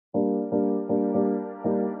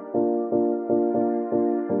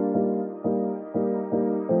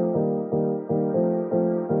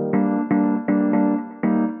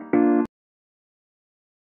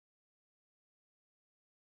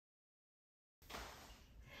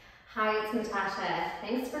Hi, it's Natasha.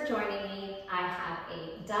 Thanks for joining me. I have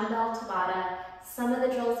a dumbbell Tabata. Some of the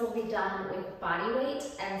drills will be done with body weight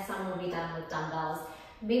and some will be done with dumbbells.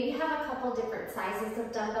 Maybe have a couple different sizes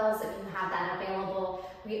of dumbbells if you have that available.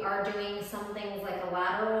 We are doing some things like a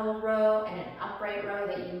lateral row and an upright row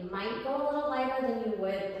that you might go a little lighter than you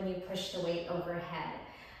would when you push the weight overhead.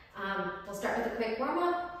 We'll start with a quick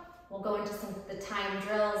warm-up. We'll go into some of the time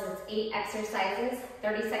drills. It's 8 exercises,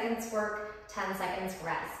 30 seconds work, 10 seconds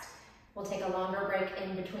rest. We'll take a longer break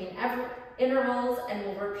in between intervals and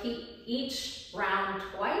we'll repeat each round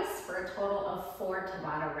twice for a total of 4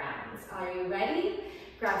 Tabata rounds. Are you ready?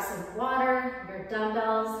 Grab some water, your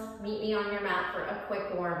dumbbells, meet me on your mat for a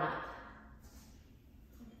quick warm-up.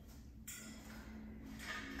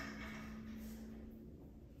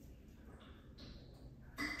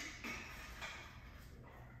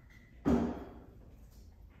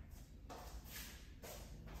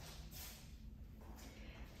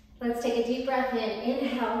 Let's take a deep breath in.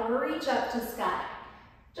 Inhale, reach up to sky.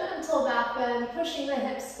 Gentle back bend, pushing the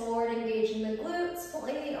hips forward, engaging the glutes,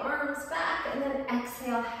 pulling the arms back, and then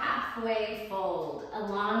exhale, halfway fold.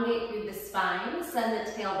 Elongate through the spine, send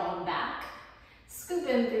the tailbone back. Scoop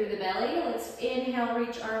in through the belly. Let's inhale,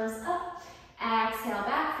 reach arms up. Exhale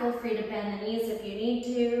back, feel free to bend the knees if you need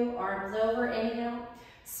to. Arms over, inhale.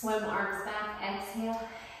 Swim arms back, exhale.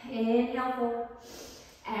 Inhale forward,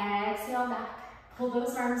 exhale back. Pull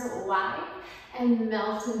those arms wide and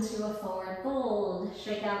melt into a forward fold.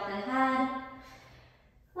 Shake out the head.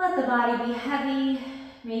 Let the body be heavy.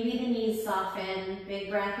 Maybe the knees soften.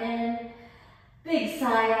 Big breath in. Big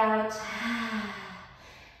sigh out.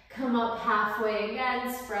 Come up halfway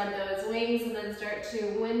again. Spread those wings and then start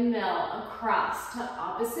to windmill across to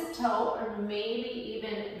opposite toe or maybe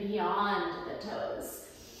even beyond the toes.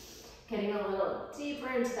 Getting a little deeper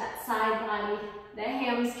into that side body, the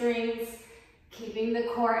hamstrings. Keeping the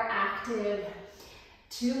core active.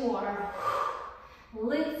 2 more.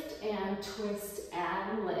 Lift and twist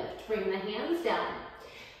and lift. Bring the hands down.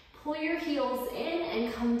 Pull your heels in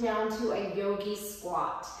and come down to a yogi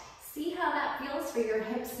squat. See how that feels for your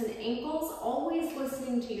hips and ankles. Always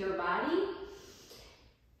listening to your body.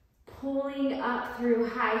 Pulling up through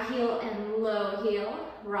high heel and low heel.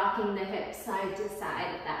 Rocking the hips side to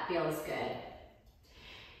side if that feels good.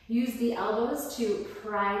 Use the elbows to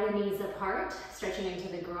pry the knees apart, stretching into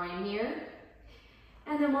the groin here.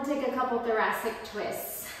 And then we'll take a couple thoracic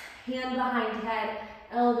twists. Hand behind head,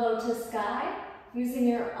 elbow to sky. Using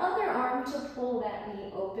your other arm to pull that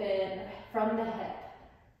knee open from the hip.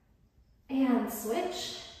 And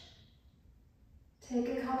switch. Take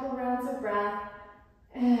a couple rounds of breath.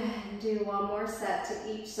 And do one more set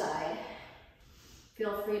to each side.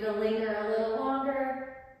 Feel free to linger a little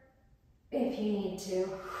longer if you need to.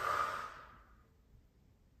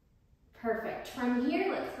 Perfect. From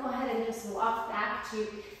here, let's go ahead and just walk back to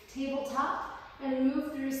tabletop and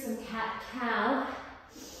move through some cat-cow.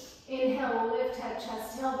 Inhale, we'll lift head,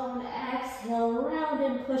 chest, tailbone. Exhale, round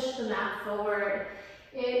and push the mat forward.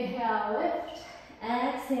 Inhale, lift.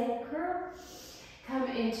 Exhale, curl. Come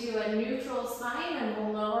into a neutral spine and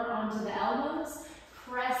we'll lower onto the elbows.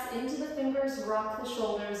 Press into the fingers, rock the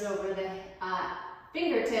shoulders over the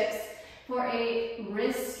fingertips for a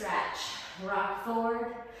wrist stretch. Rock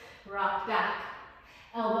forward. Rock back,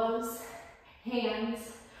 elbows,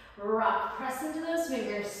 hands, rock, press into those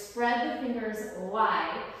fingers, spread the fingers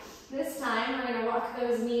wide. This time we're going to walk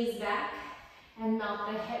those knees back and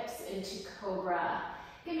melt the hips into cobra.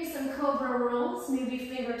 Give me some cobra rolls, maybe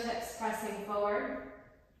fingertips pressing forward,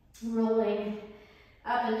 rolling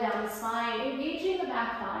up and down the spine, engaging the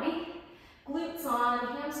back body, glutes on,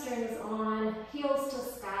 hamstrings on, heels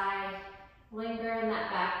to sky, linger in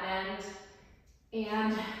that back bend,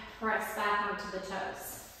 and press back onto the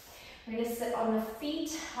toes. We're going to sit on the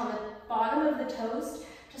feet, on the bottom of the toes,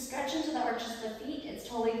 to stretch into the arches of the feet. It's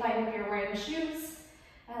totally fine if you're wearing shoes.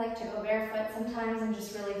 I like to go barefoot sometimes and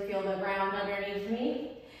just really feel the ground underneath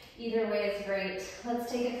me. Either way is great.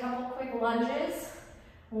 Let's take a couple quick lunges.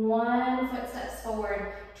 1 foot steps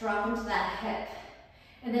forward, drop into that hip.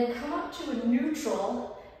 And then come up to a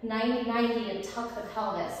neutral 90-90 and tuck the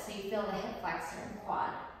pelvis so you feel the hip flexor and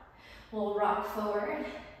quad. We'll rock forward,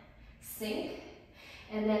 sink,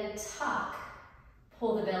 and then tuck.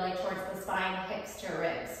 Pull the belly towards the spine, hips to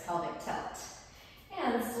ribs, pelvic tilt.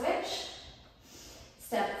 And switch.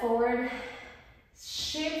 Step forward,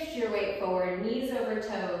 shift your weight forward, knees over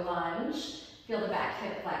toe, lunge. Feel the back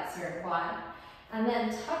hip flexor and quad. And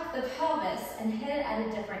then tuck the pelvis and hit it at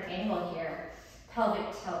a different angle here.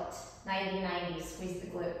 Pelvic tilt, 90-90, squeeze the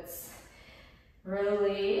glutes.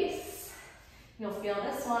 Release. You'll feel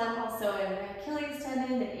this one also in the Achilles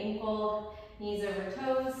tendon, the ankle, knees over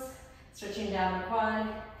toes. Stretching down the quad.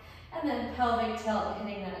 And then pelvic tilt,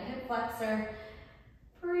 hitting that hip flexor.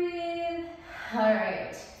 Breathe. All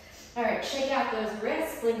right. All right, shake out those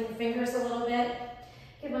wrists, blink the fingers a little bit.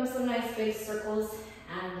 Give them some nice big circles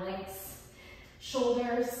and blinks.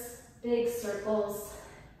 Shoulders, big circles,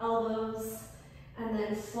 elbows, and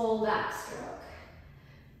then full backstroke.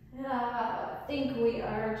 I think we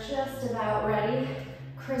are just about ready.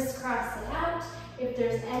 Crisscross it out. If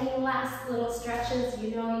there's any last little stretches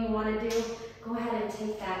you know you want to do, go ahead and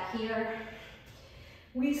take that here.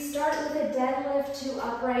 We start with a deadlift to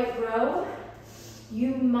upright row.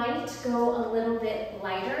 You might go a little bit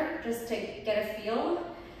lighter just to get a feel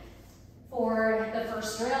for the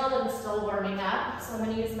first drill. I'm still warming up, so I'm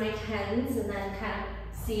going to use my 10s and then kind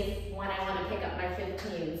of see if when I want to pick up my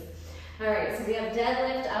 15s. All right, so we have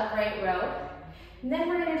deadlift, upright row. And then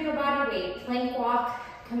we're going to do a body weight, plank walk,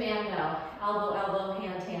 commando, elbow, elbow,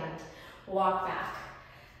 hand, hand, walk back.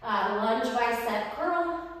 Lunge, bicep,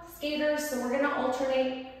 curl, skaters. So we're going to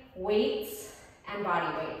alternate weights and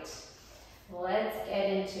body weight. Let's get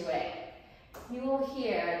into it. You will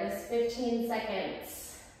hear this 15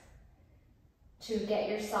 seconds to get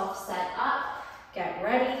yourself set up, get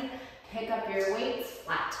ready, pick up your weights,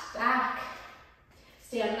 flat back,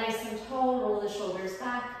 stand nice and tall, roll the shoulders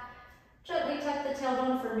back, gently tuck the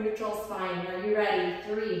tailbone for neutral spine. Are you ready?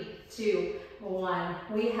 3, 2, 1.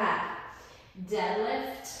 We have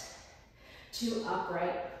deadlift to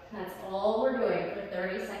upright. That's all we're doing for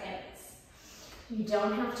 30 seconds. You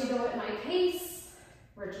don't have to go at my pace.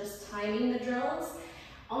 We're just timing the drills.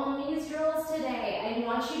 On these drills today, I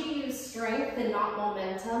want you to use strength and not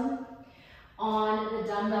momentum on the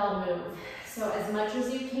dumbbell move. So as much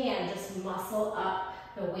as you can, just muscle up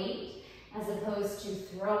the weight as opposed to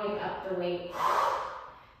throwing up the weight.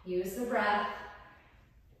 Use the breath.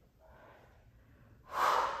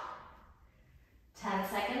 10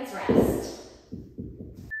 seconds rest.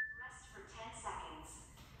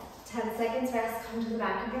 10 seconds rest, come to the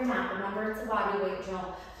back of your mat. Remember, it's a body weight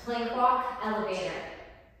drill. Plank walk, elevator.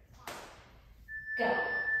 Go.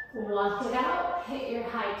 Walk it out, hit your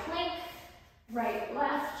high plank. Right,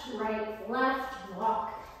 left,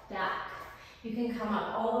 walk back. You can come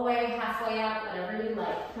up all the way, halfway up, whatever you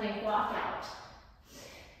like. Plank walk out.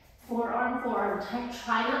 Forearm, forearm.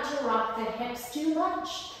 Try not to rock the hips too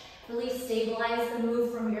much. Really stabilize the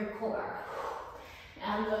move from your core.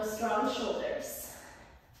 And those strong shoulders.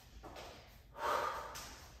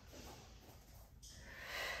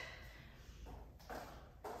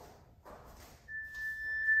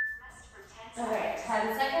 All right,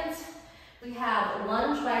 10 seconds. We have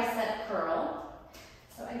lunge, bicep, curl.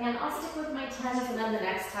 So again, I'll stick with my 10s and then the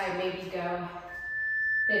next time maybe go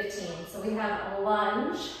 15. So we have a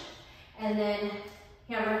lunge and then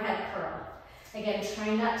hammerhead curl. Again, try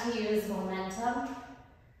not to use momentum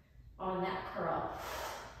on that curl.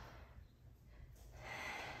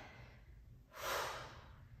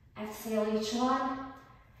 Exhale each one.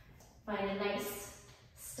 Find a nice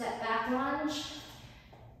step back lunge.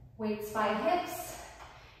 Weights by hips,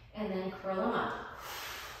 and then curl them up.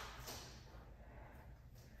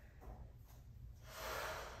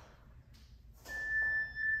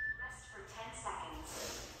 Rest for 10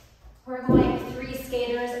 seconds. We're going 3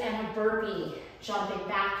 skaters and a burpee. Jumping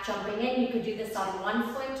back, jumping in. You could do this on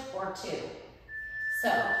 1 foot or 2.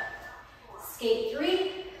 So, skate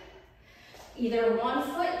 3. Either 1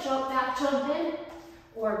 foot, jump back, jump in,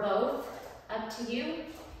 or both. Up to you.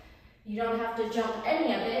 You don't have to jump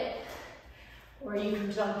any of it, or you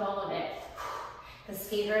can jump all of it. The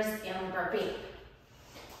skaters and the burpee.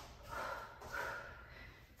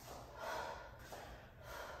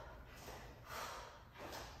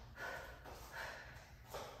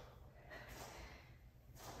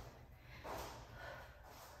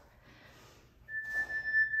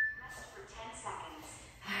 Rest for 10 seconds.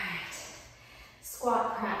 All right.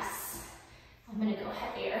 Squat press. I'm gonna go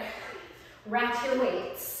heavier. Rack your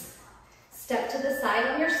weights. Step to the side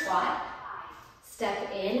on your squat.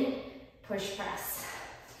 Step in, push press.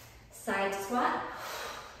 Side squat,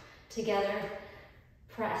 together,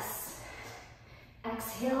 press.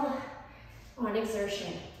 Exhale on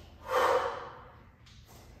exertion.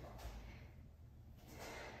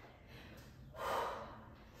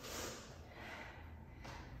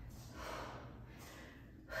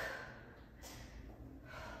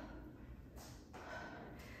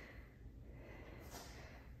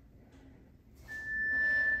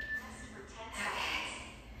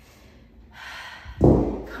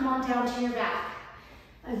 Down to your back.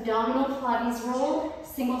 Abdominal Pilates roll,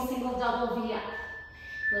 single, single, double V up.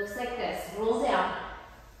 Looks like this, roll down.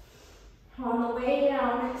 On the way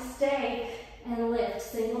down, stay and lift,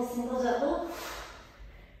 single, single, double.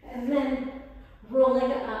 And then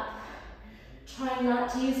rolling up. Trying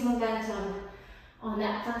not to use momentum on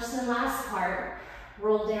that first and last part.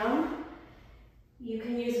 Roll down. You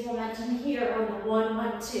can use momentum here on the 1,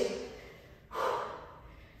 1, 2.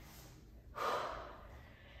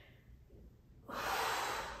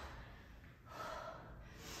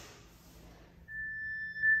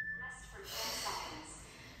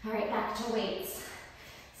 All right, back to weights.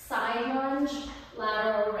 Side lunge,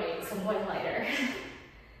 lateral raise, and one lighter.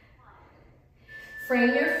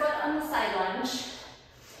 Frame your foot on the side lunge,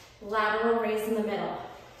 lateral raise in the middle.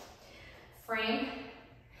 Frame,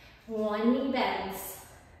 one knee bends.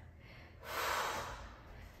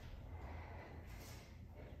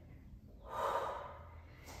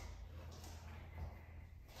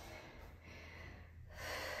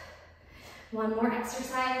 One more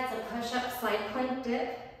exercise, a push-up, side plank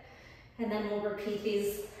dip, and then we'll repeat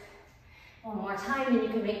these one more time, and you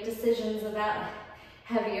can make decisions about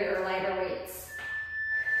heavier or lighter weights.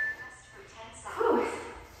 Whew.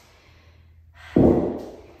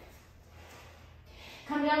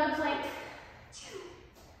 Come down to plank.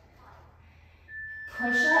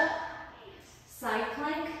 Push up, side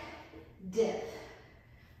plank, dip.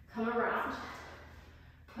 Come around.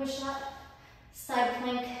 Push up, side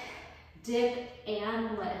plank, dip,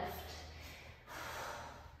 and lift.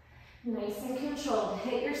 Nice and controlled.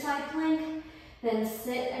 Hit your side plank, then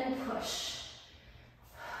sit and push.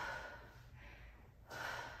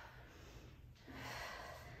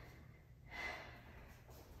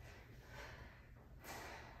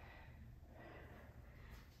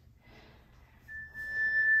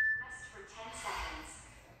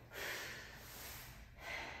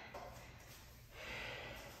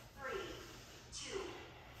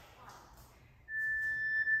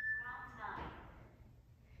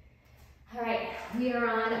 We are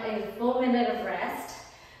on a full minute of rest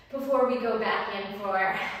before we go back in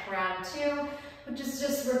for round 2, which is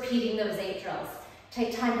just repeating those 8 drills.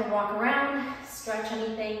 Take time to walk around, stretch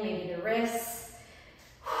anything, maybe the wrists,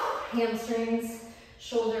 hamstrings,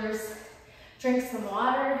 shoulders, drink some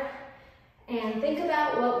water, and think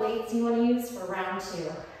about what weights you want to use for round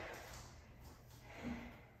 2.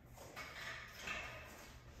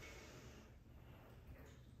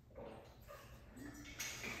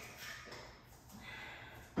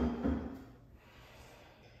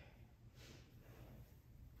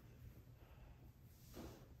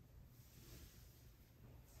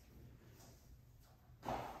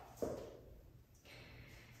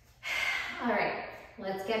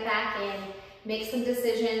 Let's get back in, make some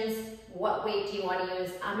decisions. What weight do you want to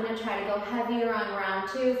use? I'm going to try to go heavier on round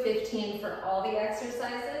 2, 15 for all the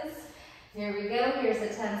exercises. Here we go. Here's a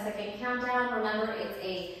 10-second countdown. Remember, it's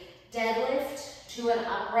a deadlift to an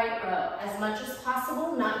upright row. As much as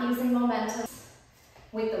possible, not using momentum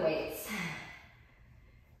with the weights.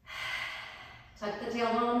 Tuck the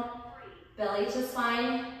tailbone, belly to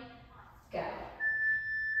spine, go.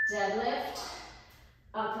 Deadlift,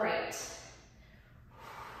 upright.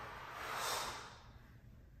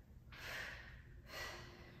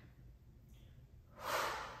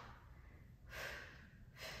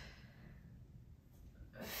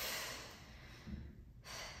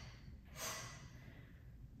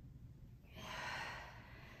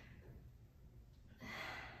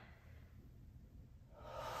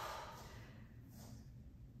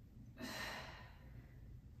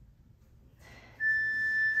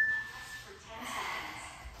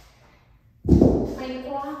 Plank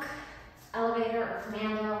walk, elevator or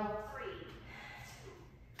commando. 3, 2,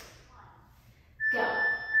 1, go.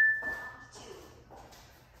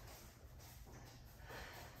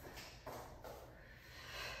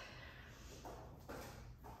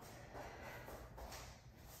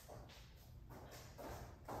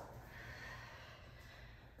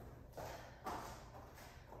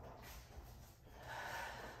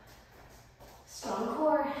 Strong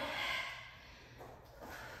core.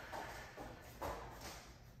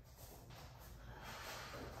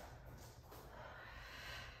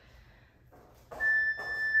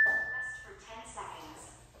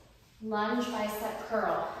 Lunge, bicep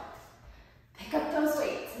curl. Pick up those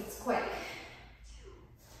weights, it's quick. 2,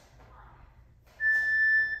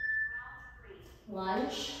 1. Round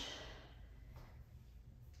 3. Lunge,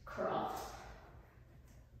 curl.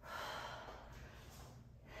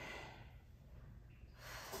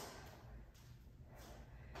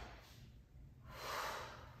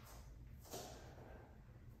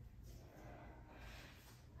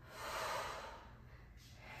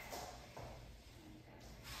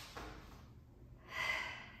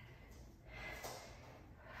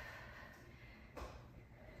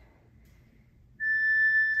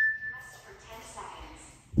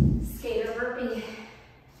 Skater burpee.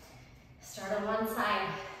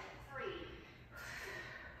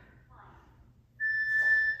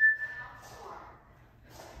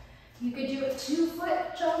 2 foot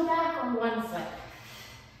jump back or 1 foot.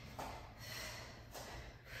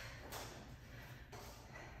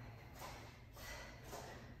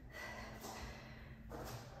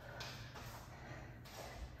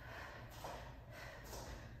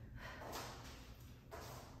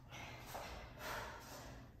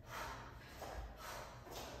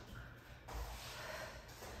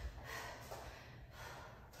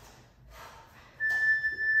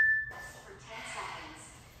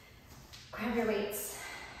 Grab your weights,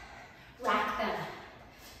 rack them,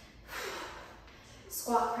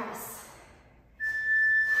 squat press,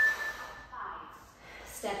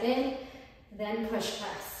 step in, then push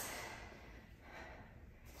press.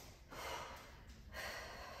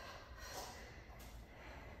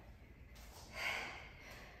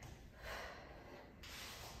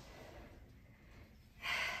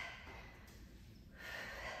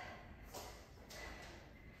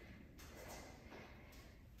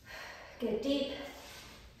 Get deep.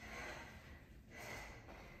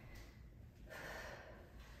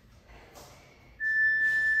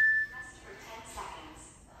 Rest for 10 seconds.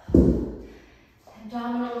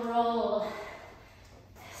 Abdominal roll.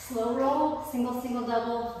 Slow roll, single, single,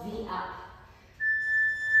 double, V up.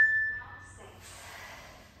 Round 6.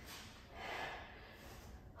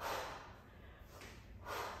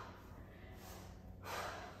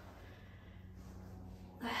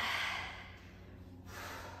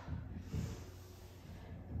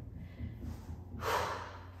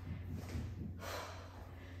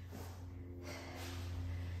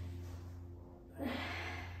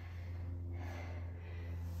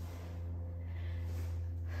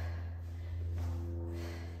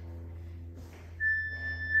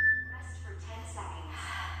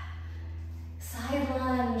 Side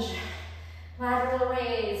lunge, lateral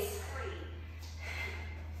raise. 3, 2,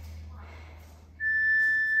 1.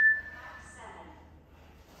 Round 7.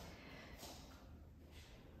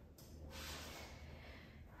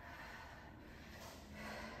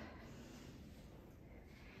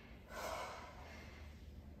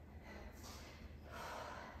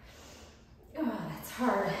 Oh, that's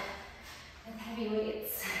hard with heavy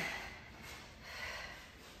weights.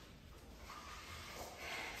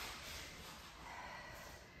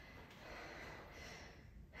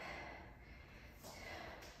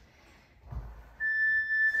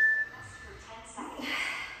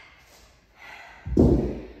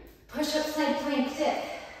 Push-up side plank dip.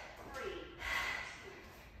 3,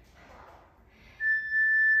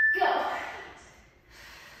 2, 1. Go.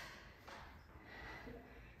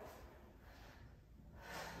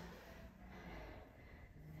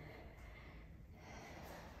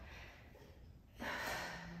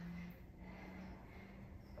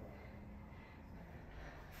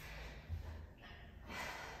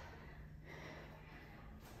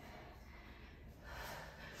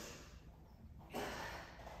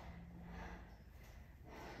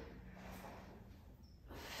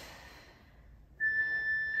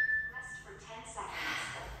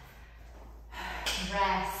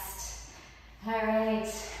 Rest. All right,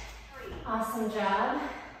 awesome job.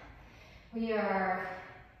 We are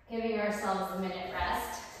giving ourselves a minute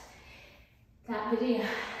rest. That video,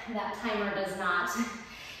 that timer does not.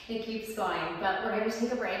 It keeps going, but we're going to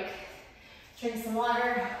take a break, drink some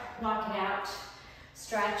water, walk it out,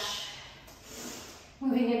 stretch.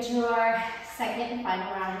 Moving into our second and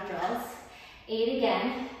final round of drills. 8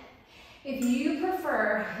 again. If you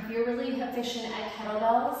prefer, if you're really efficient at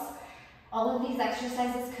kettlebells, all of these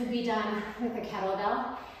exercises could be done with a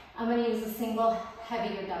kettlebell. I'm going to use a single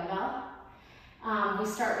heavier dumbbell. We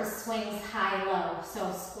start with swings high, low. So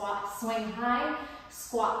squat, swing high,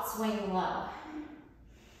 squat, swing low.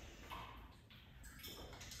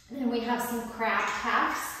 And then we have some crab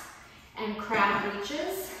taps and crab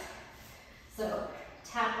reaches. So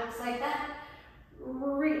tap looks like that,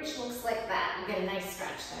 reach looks like that. You get a nice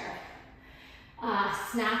stretch there.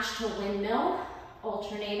 Snatch to windmill,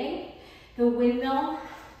 alternating. The windmill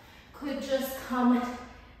could just come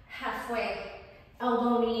halfway,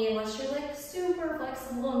 elbow knee, unless you're like super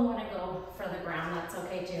flexible and want to go for the ground, that's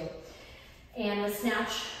okay too. And the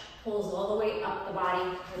snatch pulls all the way up the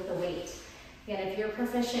body with the weight. Again, if you're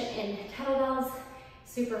proficient in kettlebells,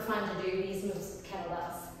 super fun to do these moves with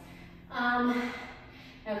kettlebells.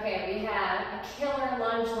 Okay, we have a killer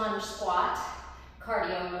lunge squat,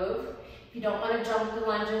 cardio move. If you don't want to jump the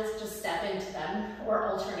lunges, just step into them or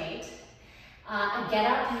alternate. A get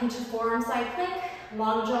up into forearm side plank,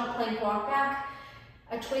 long jump, plank walk back.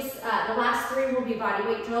 A twist, the last 3 will be body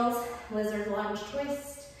weight drills, lizard lunge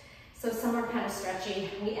twist. So some are kind of stretchy.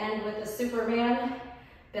 We end with a Superman,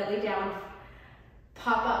 belly down,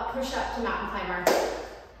 pop up, push up to mountain climber.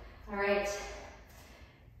 All right,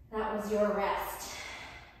 That was your rest.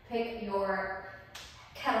 Pick your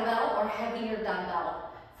kettlebell or heavier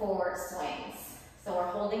dumbbell for swings. So we're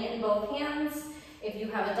holding it in both hands. If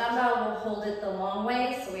you have a dumbbell, we'll hold it the long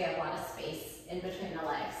way so we have a lot of space in between the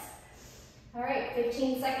legs. All right,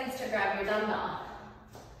 15 seconds to grab your dumbbell.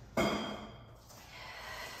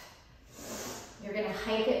 You're gonna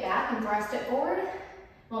hike it back and thrust it forward.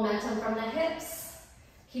 Momentum from the hips.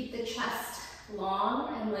 Keep the chest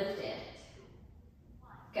long and lifted.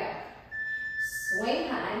 Go. Swing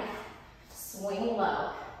high, swing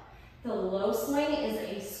low. The low swing is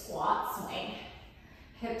a squat swing.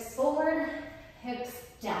 Hips forward, hips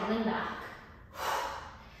down and back.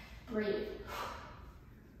 Breathe.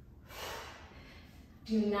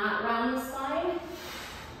 Do not round the spine.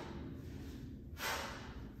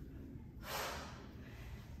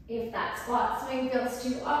 If that squat swing feels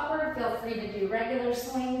too awkward, feel free to do regular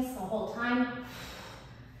swings the whole time.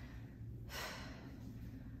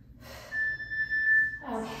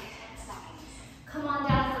 Okay. Come on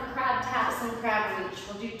down for crab taps and crab reach.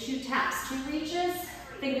 We'll do 2 taps, 2 reaches,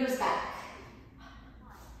 fingers back.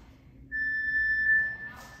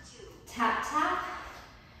 Tap, tap,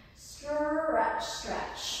 stretch,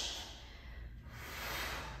 stretch.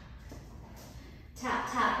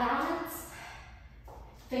 Tap, tap, balance.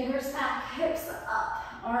 Fingers back, hips up,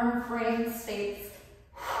 arm frames face.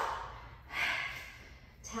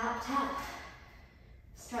 Tap, tap,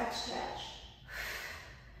 stretch, stretch.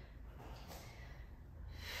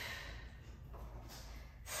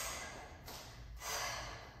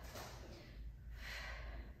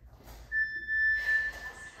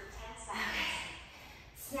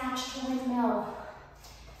 Snatch to windmill.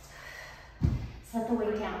 Set the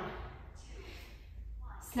weight down.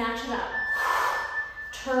 Snatch it up.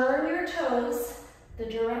 Turn your toes the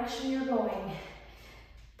direction you're going.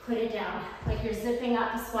 Put it down like you're zipping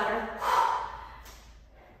up a sweater.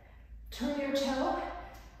 Turn your toe,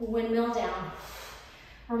 windmill down.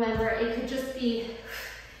 Remember, it could just be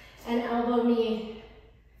an elbow knee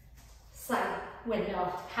side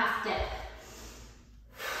windmill, half dip.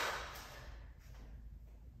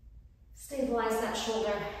 Stabilize that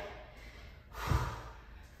shoulder.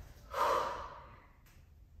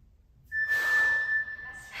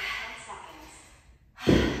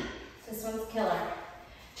 This one's killer.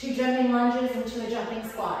 2 jumping lunges into a jumping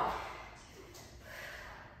squat.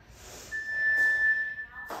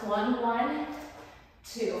 1, 1,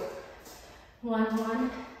 2. 1,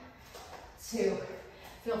 1, 2.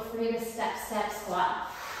 Feel free to step, step,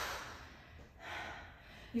 squat.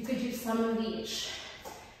 You could do some of each.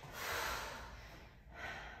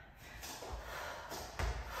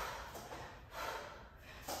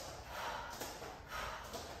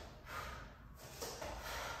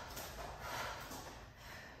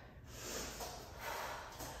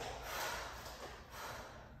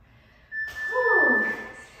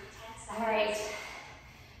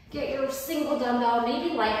 Single dumbbell,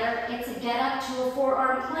 maybe lighter. It's a get up to a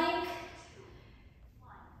forearm plank.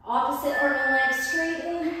 Opposite arm and leg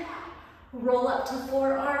straighten. Roll up to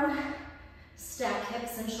forearm. Stack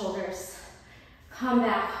hips and shoulders. Come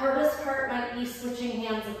back. Hardest part might be switching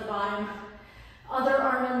hands at the bottom. Other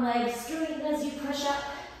arm and leg straighten as you push up.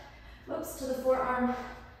 Oops, to the forearm.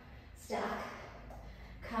 Stack.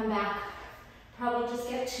 Come back. Probably just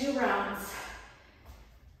get 2 rounds.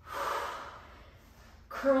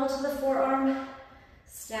 Curl to the forearm,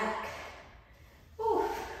 stack. Whew.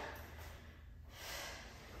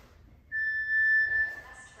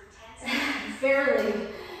 Barely.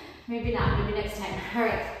 Maybe not, maybe next time. All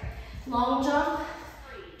right. Long jump,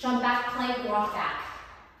 jump back, plank, walk back.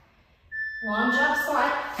 Long jump,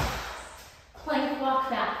 squat, plank,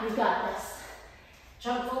 walk back. We've got this.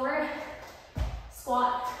 Jump forward,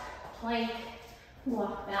 squat, plank,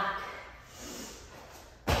 walk back.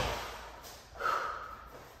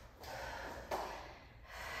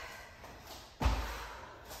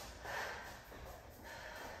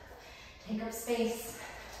 Take up space.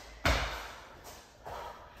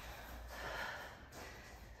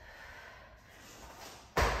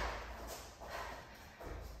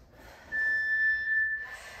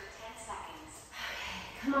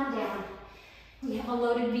 Come on down. We have a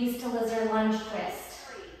loaded beast to lizard lunge twist.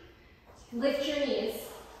 Lift your knees.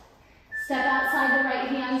 Step outside the right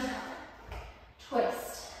hand.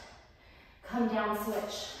 Twist. Come down,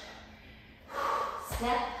 switch.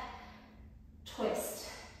 Step. Twist.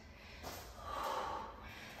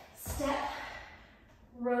 Step.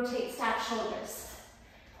 Rotate, stack shoulders.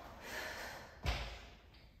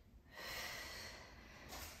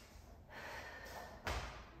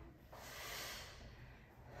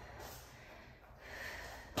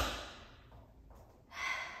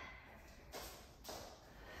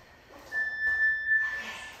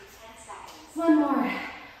 One more.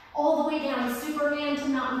 All the way down, Superman to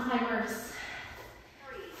mountain climbers.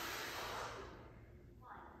 3,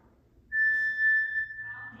 1.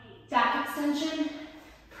 Back extension,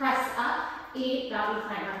 press up, 8 mountain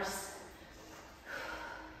climbers.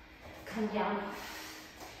 Come down,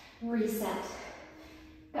 reset.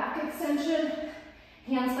 Back extension,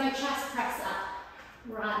 hands by chest, press up,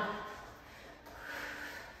 run.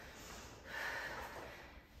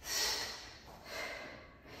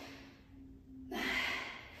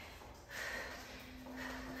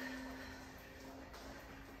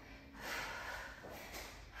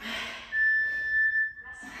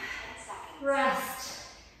 Rest.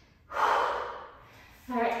 All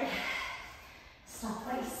right, stop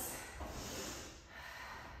place.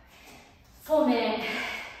 Full minute.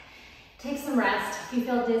 Take some rest. If you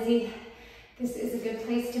feel dizzy, this is a good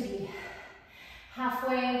place to be.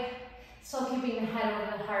 Halfway, still keeping the head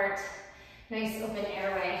over the heart. Nice open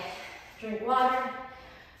airway. Drink water,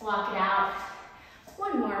 walk it out.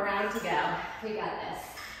 One more round to go. We got this.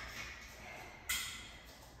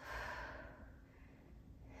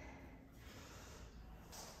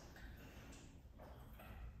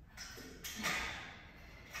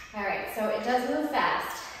 All right, so it does move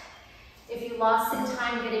fast. If you lost some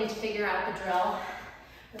time getting to figure out the drill,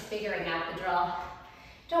 or figuring out the drill,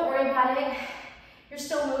 don't worry about it. You're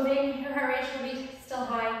still moving, your heart rate should be still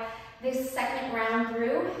high. This second round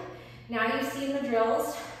through, now you've seen the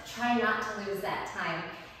drills, try not to lose that time.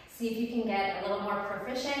 See if you can get a little more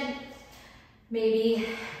proficient. Maybe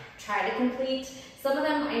try to complete. Some of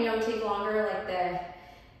them I know take longer, like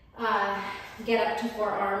the get up to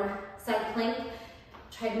forearm side plank.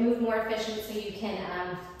 Try to move more efficient so you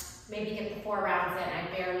can maybe get the 4 rounds in. I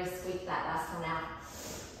barely squeaked that last one out.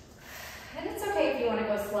 And it's okay if you want to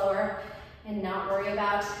go slower and not worry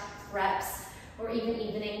about reps or even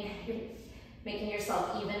evening, making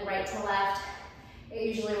yourself even right to left. It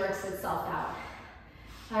usually works itself out.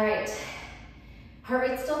 All right, heart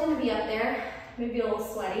rate's still going to be up there, maybe a little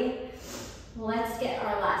sweaty. Let's get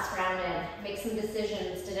our last round in. Make some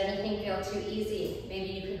decisions. Did anything feel too easy?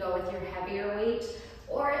 Maybe you could go with your heavier weight,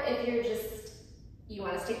 or if you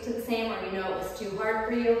want to stick to the same, or you know it was too hard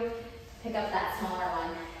for you, pick up that smaller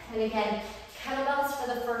one. And again, kettlebells for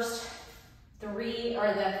the first 3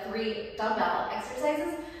 dumbbell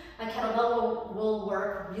exercises. A kettlebell will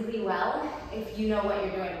work really well if you know what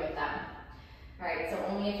you're doing with them. All right, so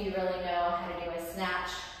only if you really know how to do a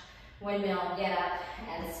snatch, windmill, get up,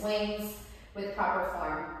 and swings with proper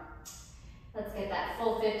form. Let's get that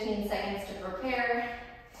full 15 seconds to prepare.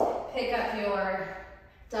 Pick up your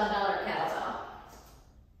dumbbell or kettlebell.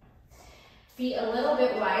 Feet a little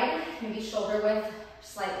bit wide, maybe shoulder width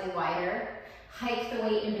slightly wider. Hike the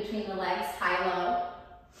weight in between the legs, high-low.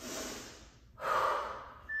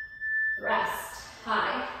 Rest,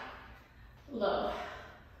 high, low.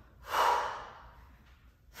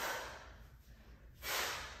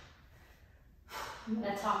 I'm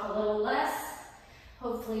gonna talk a little less.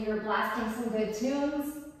 Hopefully you're blasting some good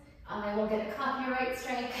tunes. I will get a copyright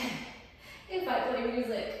strike if I play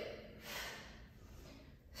music.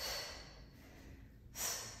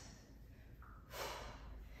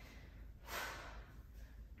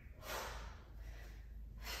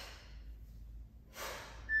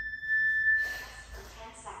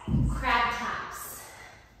 Crab taps.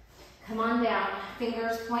 Come on down.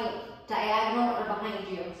 Fingers point diagonal or behind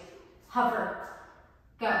you. Hover.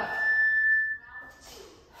 Go.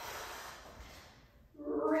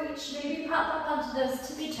 Reach. Maybe pop up onto those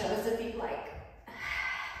tippy toes if you'd like.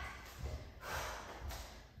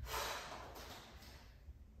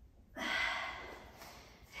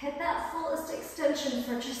 Hit that fullest extension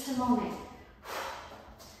for just a moment.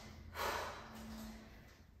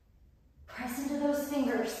 Press into those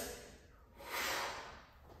fingers.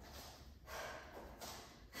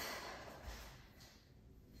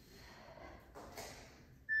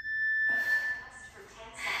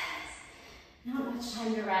 Not much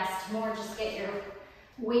time to rest, more just get your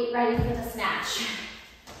weight ready for the snatch.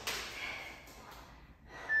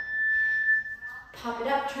 Pop it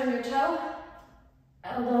up, turn your toe,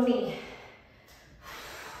 elbow knee.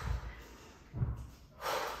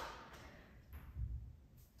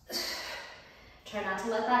 Try not to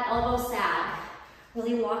let that elbow sag.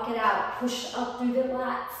 Really lock it out. Push up through the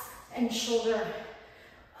lats and shoulder.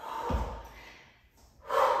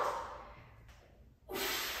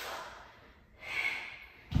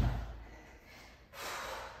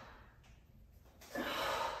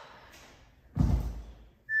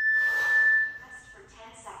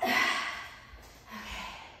 Okay.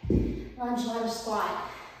 Lunge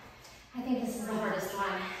squat. I think this is the hardest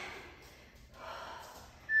one.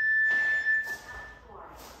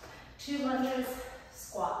 2 lunges,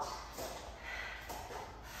 squat.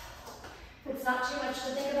 If it's not too much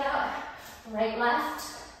to think about, right,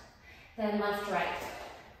 left, then left, right.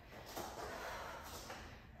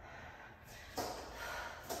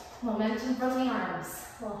 Momentum from the arms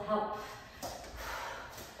will help.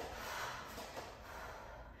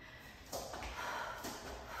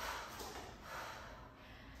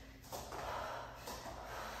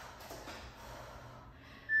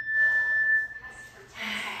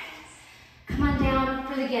 Come on down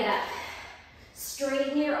for the get up.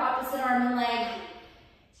 Straighten your opposite arm and leg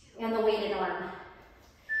and the weighted arm.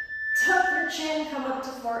 Tuck your chin, come up to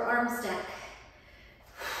forearm stack.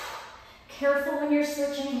 Careful when you're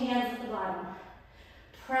switching hands at the bottom.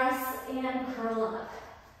 Press and curl up.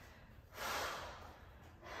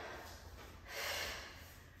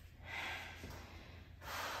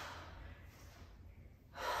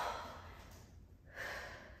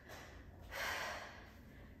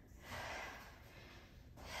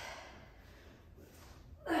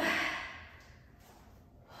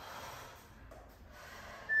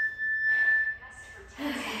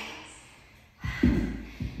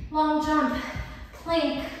 Long jump,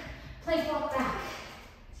 plank, plank walk back.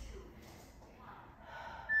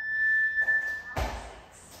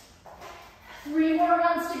 3 more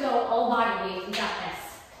rounds to go, all body weight, we got this.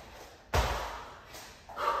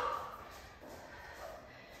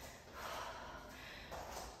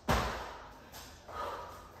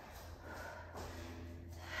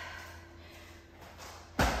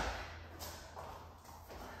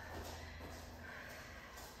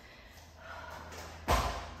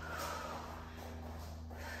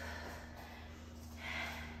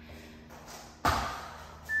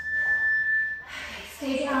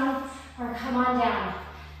 Stay down or come on down.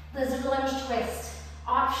 Lizard lunge twist.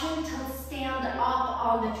 Option to stand up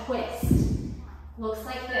on the twist. Looks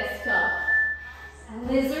like this, go.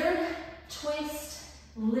 Lizard, twist,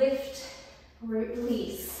 lift,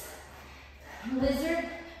 release. Lizard,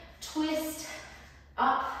 twist,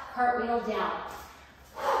 up, cartwheel down.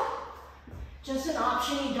 Just an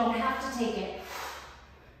option, you don't have to take it.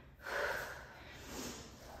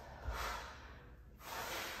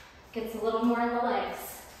 Gets a little more in the legs.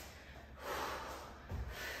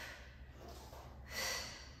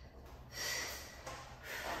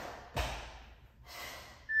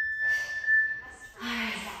 All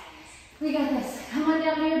right, we got this. Come on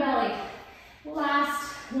down to your belly.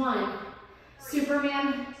 Last one.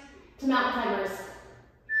 Superman to mountain climbers.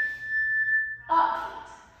 Up,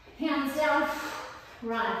 hands down,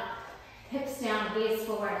 run. Hips down, gaze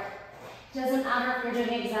forward. Doesn't matter if you're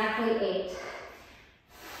doing exactly 8.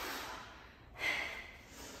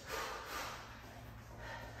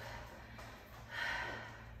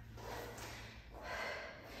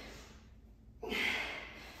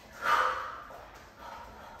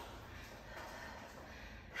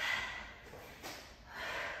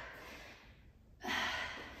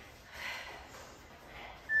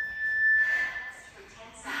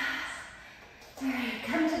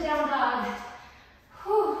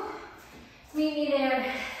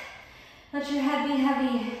 Let your head be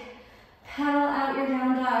heavy. Pedal out your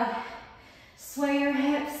down dog. Sway your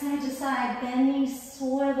hips side to side. Bend knees,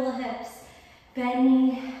 swivel hips. Bend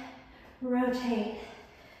knee, rotate.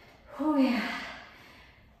 Oh yeah.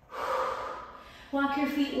 Walk your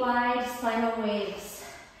feet wide, spinal waves.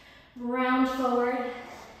 Round forward.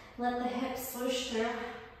 Let the hips swoosh through.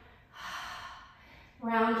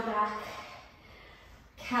 Round back.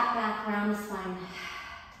 Cat back, round the spine.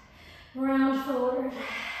 Round forward.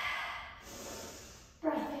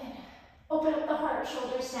 Breath in. Open up the heart,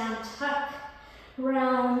 shoulders down, tuck,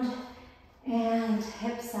 round, and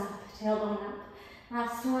hips up, tailbone up.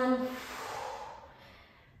 Last one.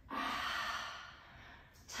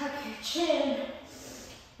 Tuck your chin,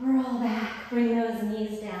 roll back, bring those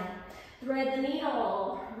knees down. Thread the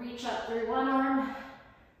needle, reach up through one arm,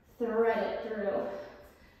 thread it through.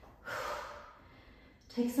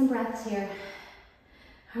 Take some breaths here.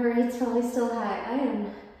 Heart rate's probably still high. I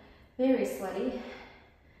am very sweaty.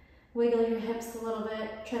 Wiggle your hips a little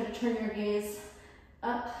bit. Try to turn your gaze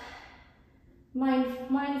up.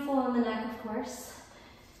 Mindful on the neck, of course.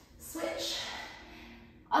 Switch.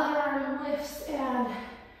 Other arm lifts and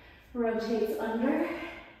rotates under.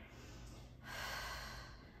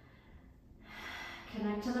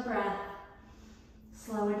 Connect to the breath.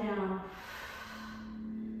 Slow it down.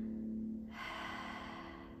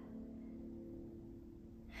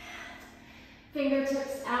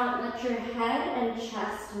 Fingertips out, let your head and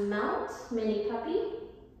chest melt, mini puppy.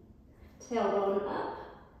 Tailbone up.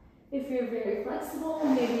 If you're very flexible,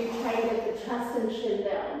 maybe you try to get the chest and chin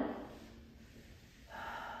down.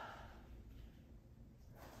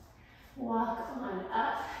 Walk on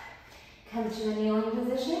up. Come to a kneeling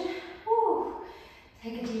position. Woo.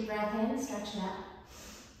 Take a deep breath in, stretch it up.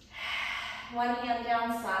 One hand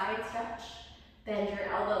down, side stretch. Bend your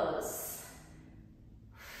elbows.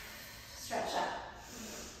 Stretch up.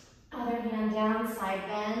 Other hand down, side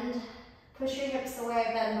bend. Push your hips away,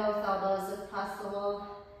 bend both elbows if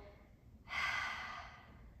possible.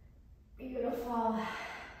 Beautiful.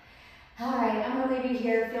 All right, I'm gonna leave you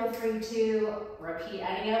here. Feel free to repeat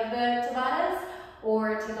any of the Tabatas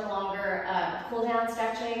or take a longer cool down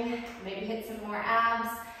stretching, maybe hit some more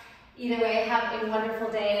abs. Either way, have a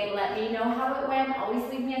wonderful day. Let me know how it went.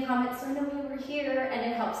 Always leave me a comment so I know you were here, and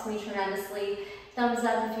it helps me tremendously. Thumbs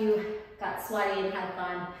up if you got sweaty and had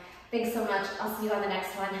fun. Thanks so much. I'll see you on the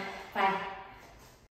next one. Bye.